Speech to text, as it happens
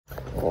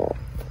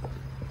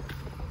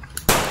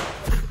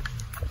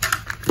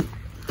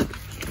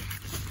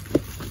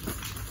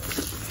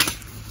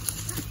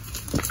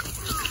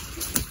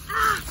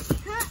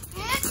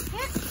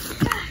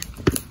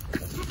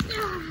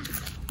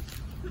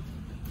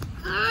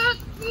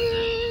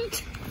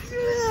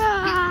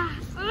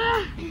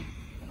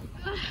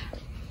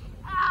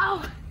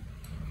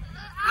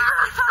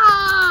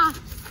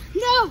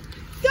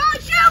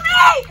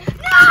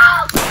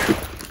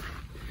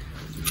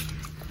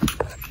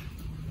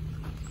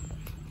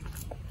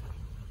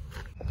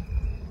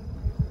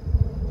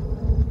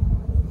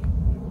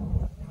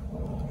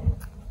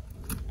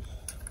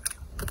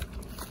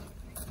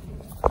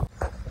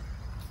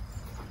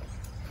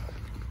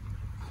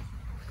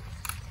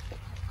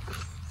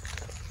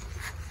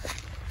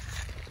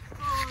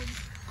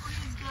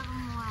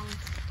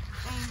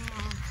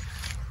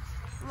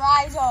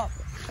Eyes up.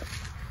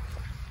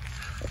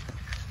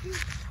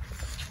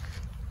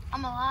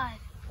 I'm alive.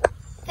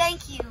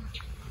 Thank you.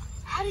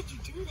 How did you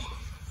do that?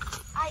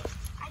 I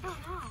don't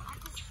know.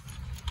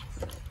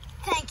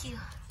 Thank you.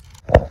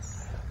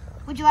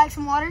 Would you like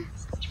some water?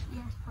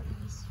 Yes,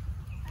 please.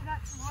 I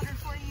got some water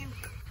for you.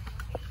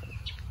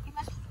 You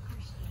must be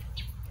thirsty.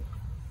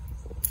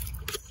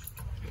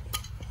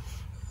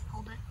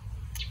 Hold it.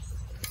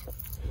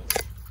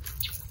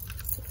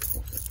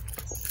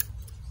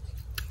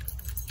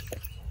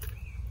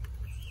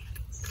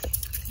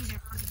 These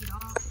are hard to get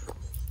off.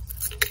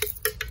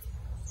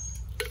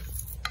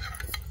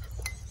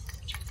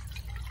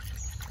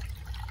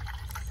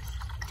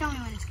 Tell me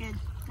when it's good.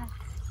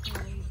 You're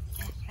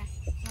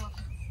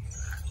welcome.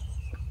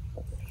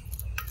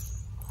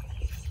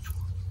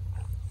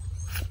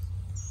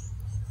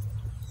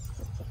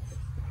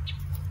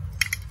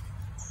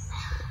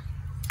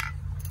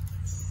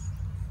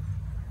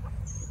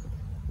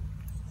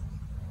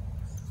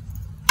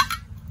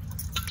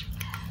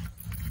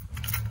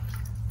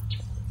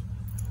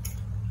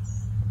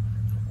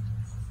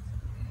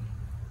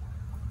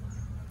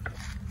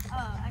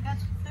 I got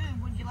some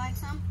food. Would you like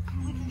some?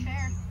 We can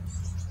share.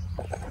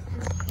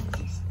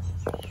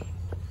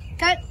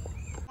 Cut.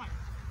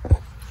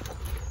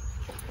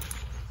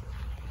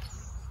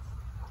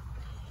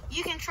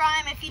 You can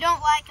try them. If you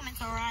don't like them,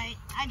 it's all right.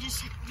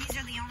 These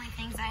are the only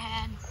things I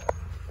had.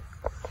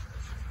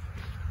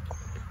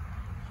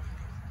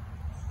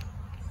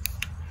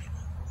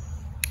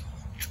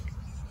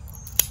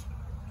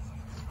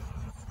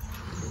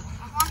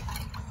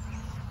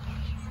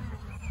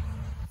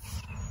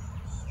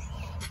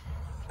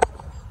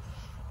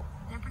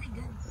 They're pretty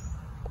good.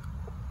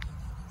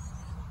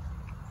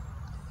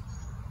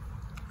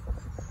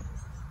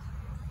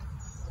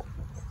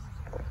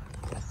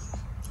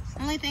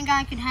 Only thing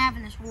I could have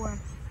in this war.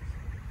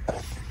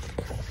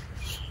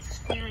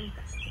 Scary.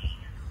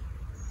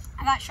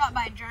 I got shot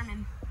by a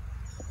German.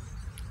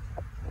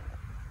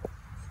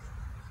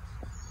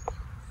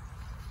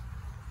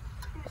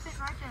 He was sitting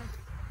right there.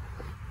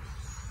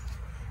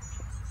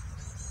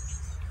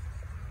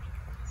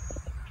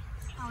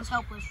 I was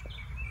helpless.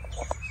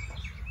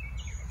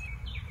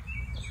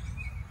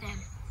 Dead.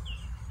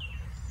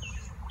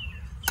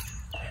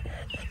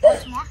 Want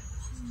some more?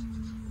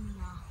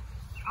 No.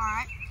 All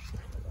right.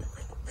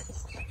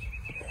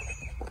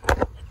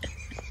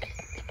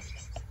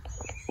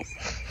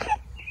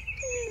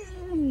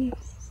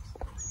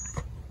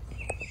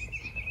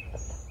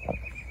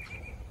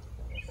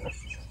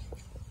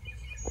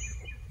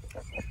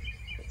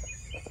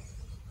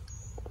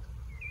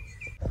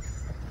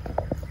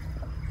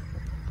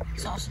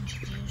 Sausage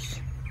juice.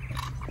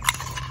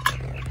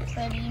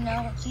 So do you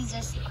know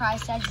Jesus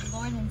Christ as your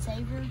Lord and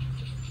Savior?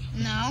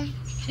 No.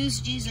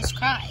 Who's Jesus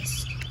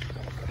Christ?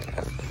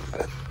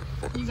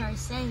 He's our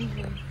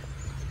Savior.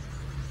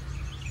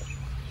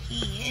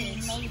 He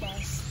is. He made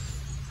us.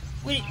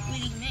 What do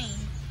you mean?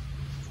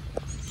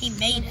 He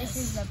made This us.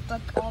 is a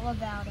book all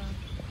about him.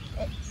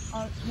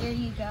 Here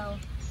you go.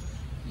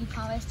 You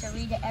promise to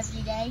read it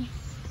every day?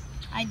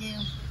 I do.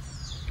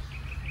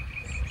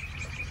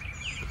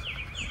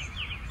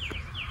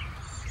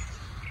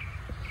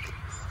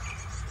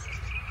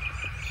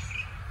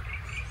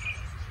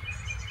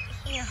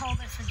 Here, hold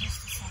it for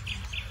just a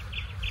second.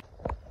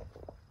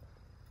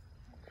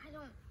 I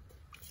don't.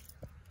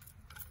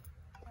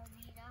 So do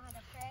you know how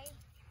to pray?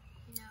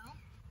 No.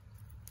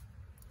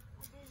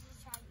 Well, this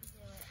is how you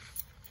do it.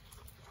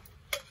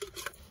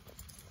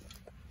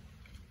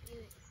 You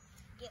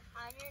get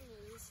on your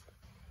knees.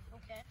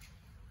 Okay.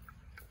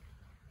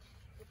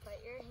 You put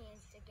your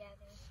hands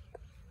together.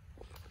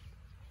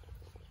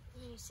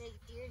 And you say,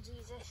 "Dear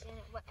Jesus," and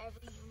whatever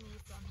you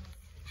need from him.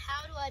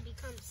 How do I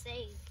become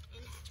saved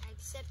and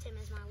accept him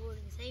as my Lord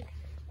and Savior?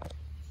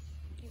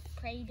 You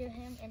pray to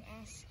him and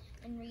ask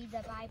and read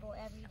the Bible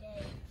every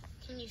day.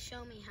 Can you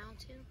show me how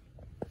to?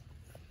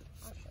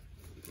 I'll show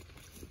you.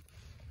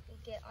 You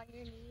get on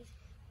your knees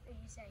and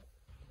you say,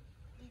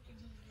 "Dear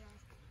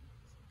Jesus,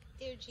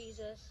 Dear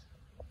Jesus,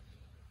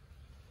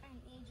 I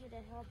need you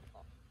to help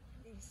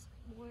this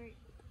word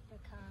to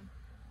come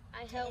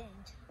I to help.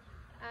 end.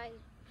 I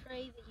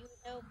pray that you would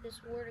help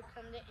this war to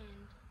come to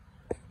end.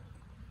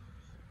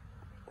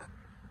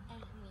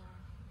 Amen.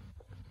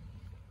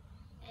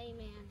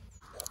 Amen.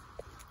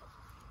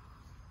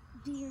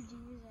 Dear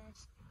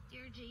Jesus,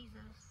 Dear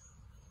Jesus,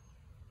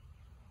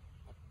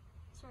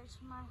 search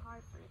my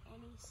heart for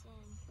any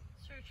sin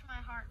search my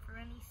heart for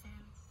any sin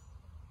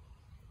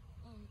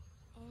and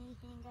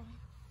anything,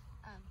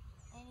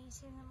 any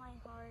sin in my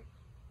heart.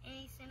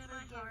 Any sin in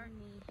my heart.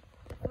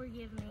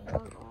 Forgive me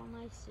of all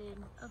my sin.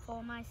 Of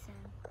all my sin.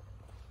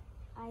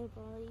 I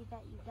believe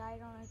that you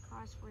died on a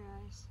cross for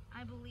us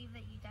I believe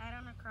that you died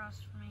on a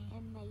cross for me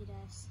and made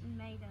us. and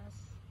made us.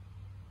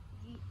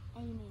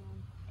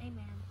 Amen.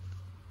 Amen.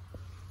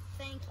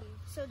 Thank you.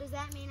 So does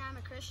that mean I'm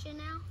a Christian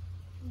now?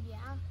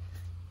 Yeah.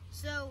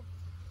 So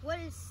what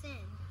is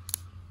sin?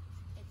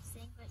 It's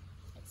sin, but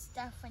it's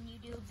stuff when you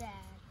do bad.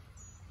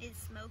 Is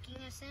smoking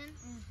a sin?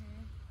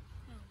 Mm-hmm.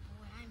 Oh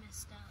boy, I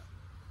messed up.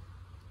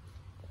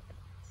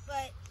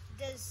 But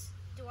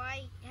do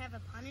I have a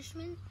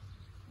punishment?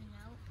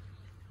 No.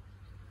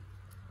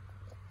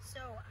 So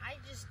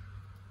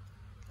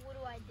what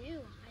do?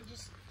 I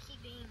just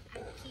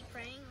keep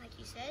praying like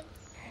you said?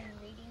 And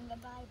reading the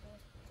Bible.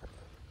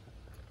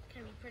 It's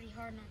gonna be pretty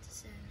hard not to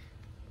sin.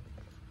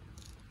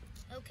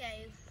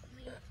 Okay,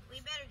 we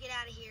better get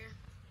out of here.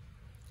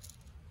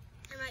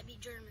 There might be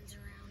Germans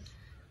around.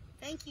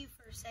 Thank you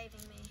for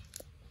saving me.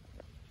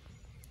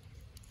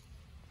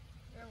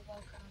 You're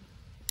welcome.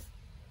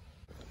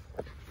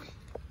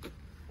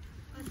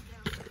 Let's go.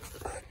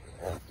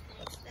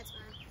 That's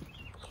fine.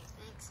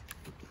 Thanks.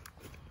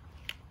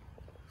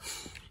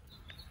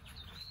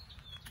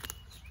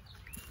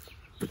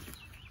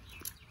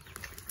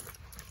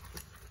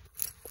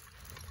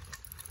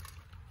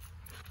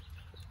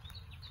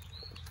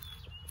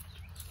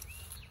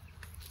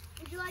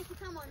 Would you like to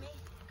come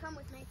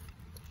with me?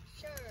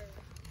 Sure.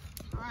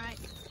 All right.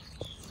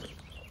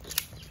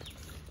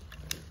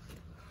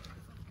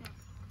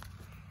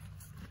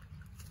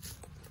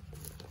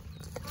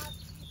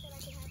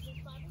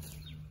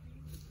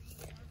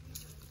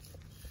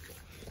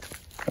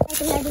 I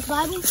can have this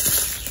Bible?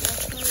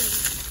 Yes, please.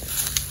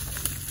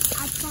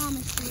 I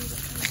promise you that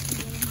it's the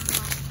day of my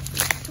life.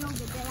 So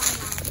the day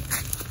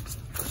I die.